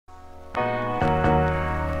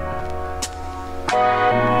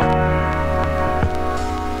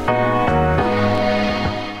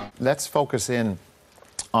let's focus in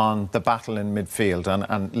on the battle in midfield.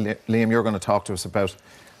 And Liam, you're going to talk to us about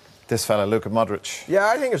this fella, Luka Modric. Yeah,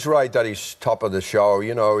 I think it's right that he's top of the show.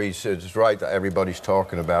 You know, it's right that everybody's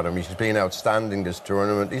talking about him. He's been outstanding this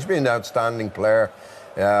tournament. He's been an outstanding player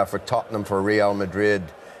for Tottenham, for Real Madrid,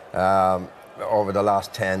 over the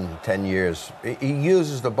last 10 years. He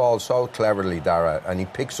uses the ball so cleverly, Dara, and he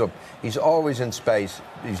picks up. He's always in space.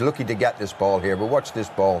 He's lucky to get this ball here, but watch this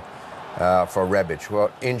ball for Rebic. Well,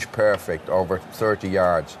 inch perfect, over 30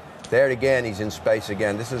 yards. There again, he's in space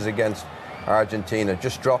again. This is against Argentina.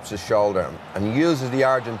 Just drops his shoulder and uses the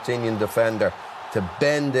Argentinian defender to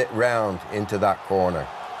bend it round into that corner.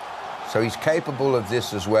 So he's capable of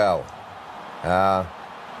this as well.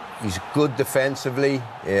 He's good defensively.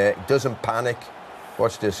 Doesn't panic.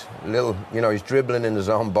 Watch this little, you know, he's dribbling in his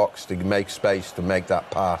own box to make space to make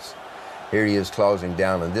that pass. Here he is closing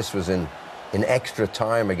down, and this was in extra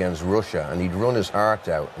time against Russia, and he'd run his heart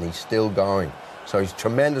out, and he's still going. So he's a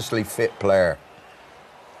tremendously fit player.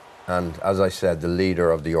 And as I said, the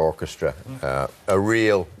leader of the orchestra, a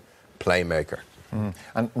real playmaker.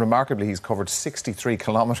 And remarkably, he's covered 63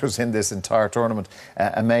 kilometres in this entire tournament.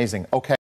 Amazing. Okay.